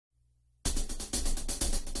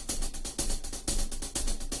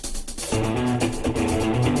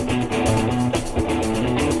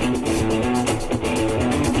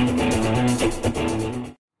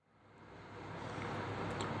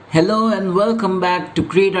Hello and welcome back to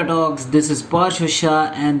Krita Talks. This is Parsha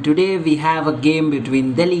Shah and today we have a game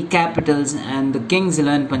between Delhi Capitals and the Kings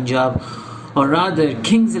 11 Punjab, or rather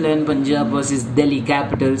Kings 11 Punjab versus Delhi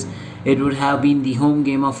Capitals. It would have been the home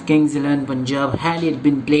game of Kings 11 Punjab had it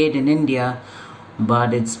been played in India,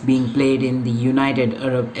 but it's being played in the United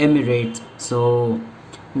Arab Emirates. So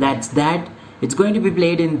that's that. It's going to be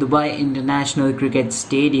played in Dubai International Cricket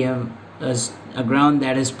Stadium, a ground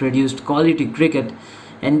that has produced quality cricket.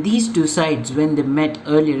 And these two sides, when they met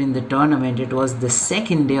earlier in the tournament, it was the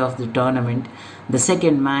second day of the tournament, the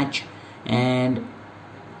second match, and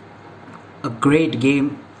a great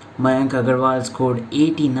game. Mayank Agarwal scored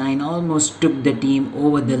 89, almost took the team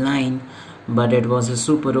over the line, but it was a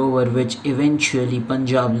super over which eventually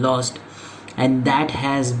Punjab lost. And that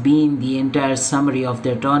has been the entire summary of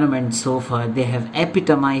their tournament so far. They have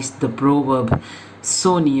epitomized the proverb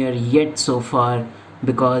so near yet so far,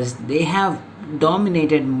 because they have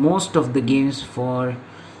dominated most of the games for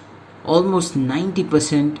almost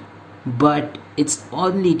 90%, but it's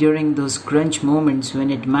only during those crunch moments when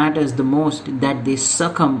it matters the most that they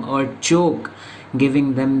succumb or choke,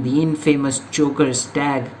 giving them the infamous choker's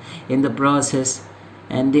tag in the process.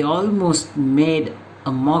 And they almost made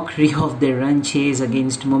a mockery of their run chase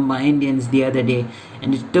against Mumbai Indians the other day,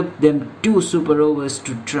 and it took them 2 super overs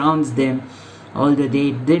to trounce them, although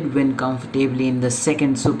they did win comfortably in the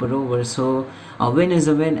second super over. So a win is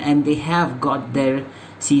a win, and they have got their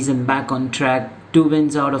season back on track. 2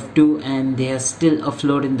 wins out of 2, and they are still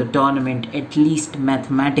afloat in the tournament, at least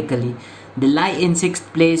mathematically. They lie in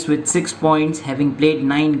 6th place with 6 points, having played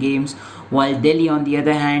 9 games, while Delhi, on the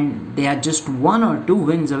other hand, they are just 1 or 2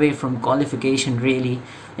 wins away from qualification really,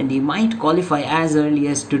 and they might qualify as early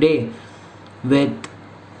as today with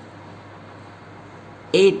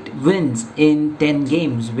 8 wins in 10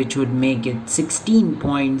 games, which would make it 16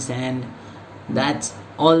 points, and that's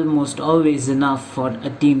almost always enough for a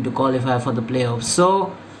team to qualify for the playoffs.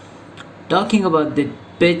 So, talking about the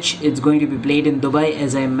pitch, it's going to be played in Dubai,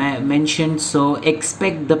 as I mentioned, so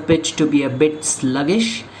expect the pitch to be a bit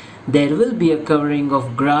sluggish. There will be a covering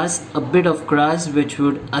of grass, a bit of grass, which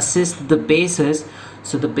would assist the pacers,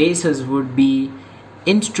 so the pacers would be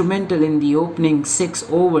instrumental in the opening 6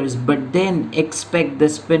 overs, but then expect the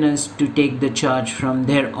spinners to take the charge from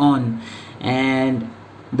there on. And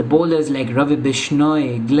the bowlers like Ravi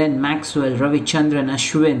Bishnoi, Glenn Maxwell, Ravichandran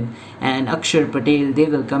Ashwin and Akshar Patel, they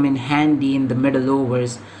will come in handy in the middle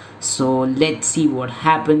overs. So let's see what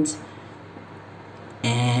happens.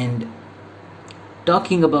 And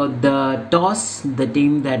talking about the toss, the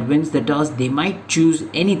team that wins the toss, they might choose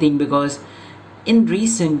anything, because in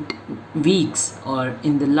recent weeks, or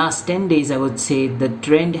in the last 10 days I would say, the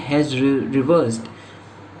trend has reversed.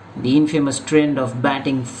 The infamous trend of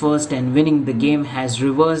batting first and winning the game has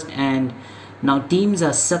reversed, and now teams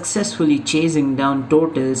are successfully chasing down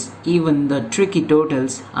totals. Even the tricky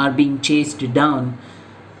totals are being chased down.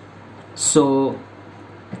 So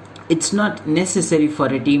it's not necessary for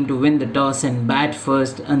a team to win the toss and bat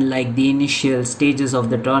first, unlike the initial stages of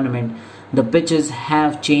the tournament. The pitches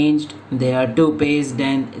have changed, they are too paced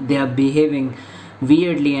and they are behaving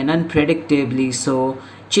weirdly and unpredictably, so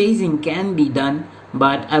chasing can be done,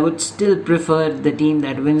 but I would still prefer the team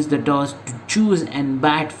that wins the toss to choose and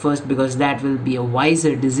bat first, because that will be a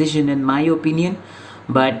wiser decision in my opinion.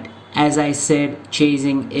 But as I said,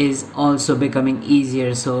 chasing is also becoming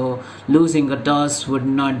easier, so losing a toss would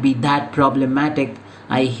not be that problematic,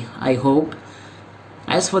 I hope.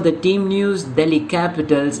 As for the team news, Delhi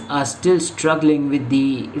Capitals are still struggling with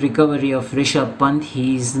the recovery of Rishabh Pant.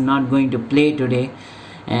 He is not going to play today,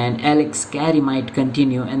 and Alex Carey might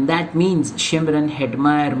continue, and that means Shimron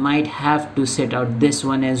Hetmyer might have to sit out this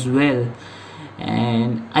one as well.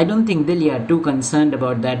 And I don't think Delhi are too concerned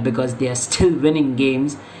about that, because they are still winning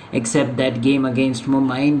games, except that game against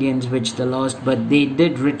Mumbai Indians which they lost, but they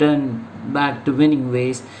did return back to winning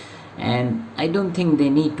ways. And I don't think they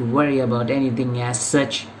need to worry about anything as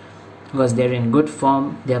such, because they're in good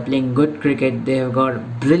form, they're playing good cricket, they have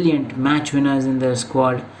got brilliant match winners in their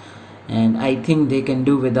squad, and I think they can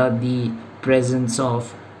do without the presence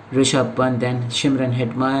of Rishabh Pant and Shimron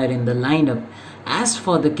Hetmyer in the lineup. As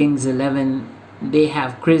for the Kings 11, they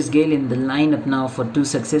have Chris Gayle in the lineup now for 2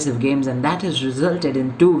 successive games, and that has resulted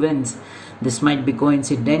in 2 wins. This might be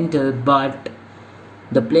coincidental, but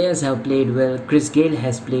the players have played well, Chris Gayle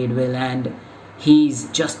has played well, and he's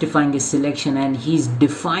justifying his selection, and he's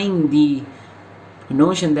defying the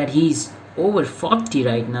notion that he's over 40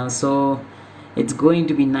 right now. So it's going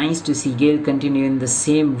to be nice to see Gayle continue in the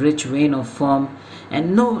same rich vein of form.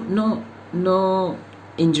 And no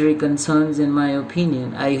injury concerns in my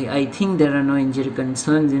opinion. I think there are no injury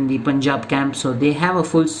concerns in the Punjab camp, so they have a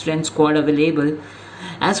full strength squad available.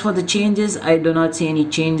 As for the changes, I do not see any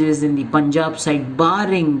changes in the Punjab side,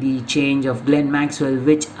 barring the change of Glenn Maxwell,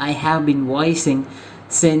 which I have been voicing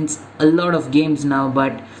since a lot of games now,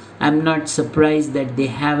 but I'm not surprised that they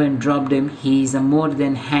haven't dropped him. He's a more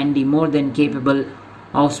than handy, more than capable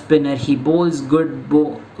off spinner. He bowls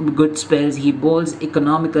good spells, he bowls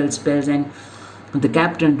economical spells, and the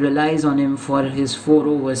captain relies on him for his 4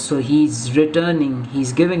 overs. So he's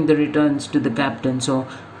giving the returns to the captain. So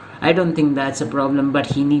I don't think that's a problem, but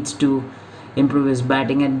he needs to improve his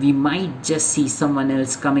batting, and we might just see someone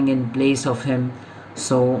else coming in place of him.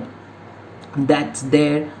 So that's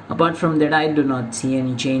there. Apart from that, I do not see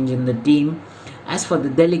any change in the team. As for the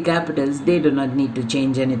Delhi Capitals, they do not need to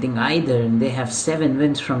change anything either. They have 7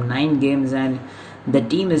 wins from 9 games, and the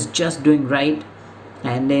team is just doing right.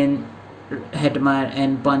 And then Hetmar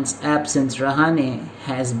and Pant's absence, Rahane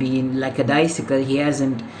has been like a bicycle. He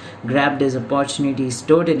hasn't grabbed his opportunities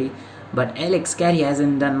totally. But Alex Carey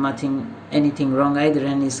hasn't done anything wrong either,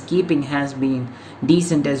 and his keeping has been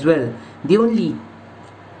decent as well. The only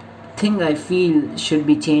thing I feel should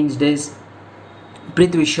be changed is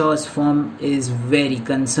Prithvi Shaw's form is very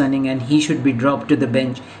concerning, and he should be dropped to the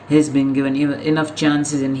bench. He's been given enough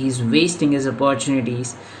chances and he's wasting his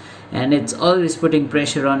opportunities, and it's always putting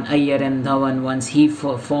pressure on Iyer and Dhawan once he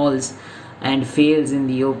falls and fails in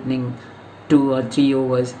the opening 2 or 3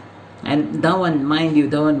 overs. And Dhawan, mind you,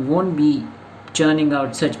 Dhawan won't be churning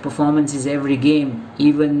out such performances every game,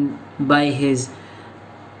 even by his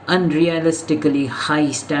unrealistically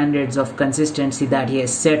high standards of consistency that he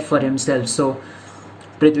has set for himself. So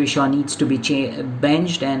Prithvi Shaw needs to be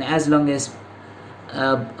benched, and as long as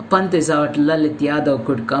Pant is out, Lalit Yadav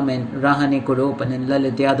could come in, Rahane could open, and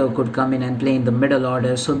Lalit Yadav could come in and play in the middle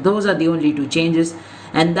order. So those are the only 2 changes,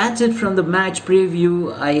 and that's it from the match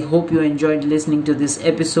preview. I hope you enjoyed listening to this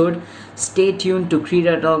episode. Stay tuned to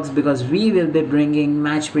Krida Talks, because we will be bringing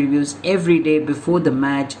match previews every day before the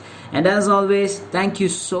match. And as always, thank you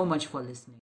so much for listening.